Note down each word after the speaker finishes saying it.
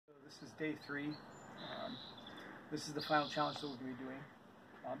This is day 3. This is the final challenge that we're going to be doing.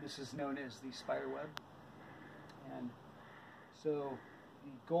 This is known as the spider web. And so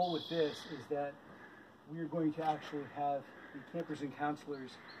the goal with this is that we are going to actually have the campers and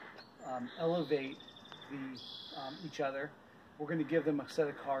counselors elevate each other. We're going to give them a set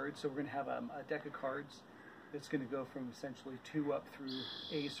of cards. So we're going to have a deck of cards that's going to go from essentially 2 up through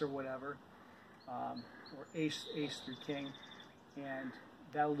ace or whatever, or ace through king, and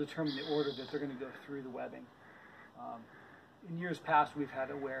that will determine the order that they're going to go through the webbing. In years past, we've had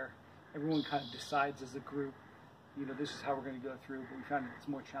it where everyone kind of decides as a group, you know, this is how we're going to go through, but we found it's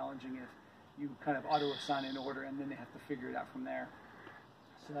more challenging if you kind of auto-assign an order and then they have to figure it out from there.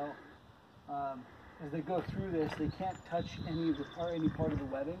 So as they go through this, they can't touch any part of the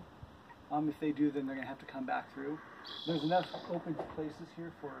webbing. If they do, then they're going to have to come back through. There's enough open places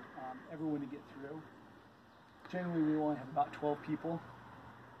here for everyone to get through. Generally, we only have about 12 people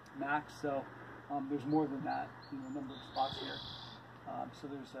max, so there's more than that, number of spots here. So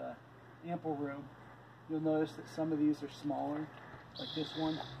there's ample room. You'll notice that some of these are smaller, like this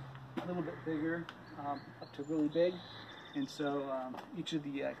one, a little bit bigger, up to really big. And so each of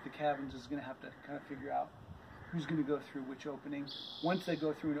the cabins is going to have to kind of figure out who's going to go through which opening. Once they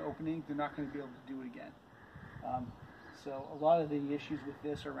go through an opening, they're not going to be able to do it again. So a lot of the issues with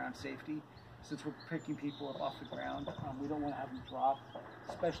this are around safety. Since we're picking people up off the ground, we don't want to have them drop,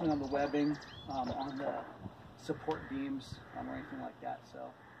 especially on the webbing, on the support beams, or anything like that.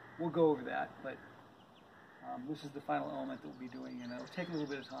 So we'll go over that, but this is the final element that we'll be doing, and it'll take a little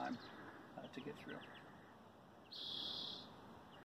bit of time to get through.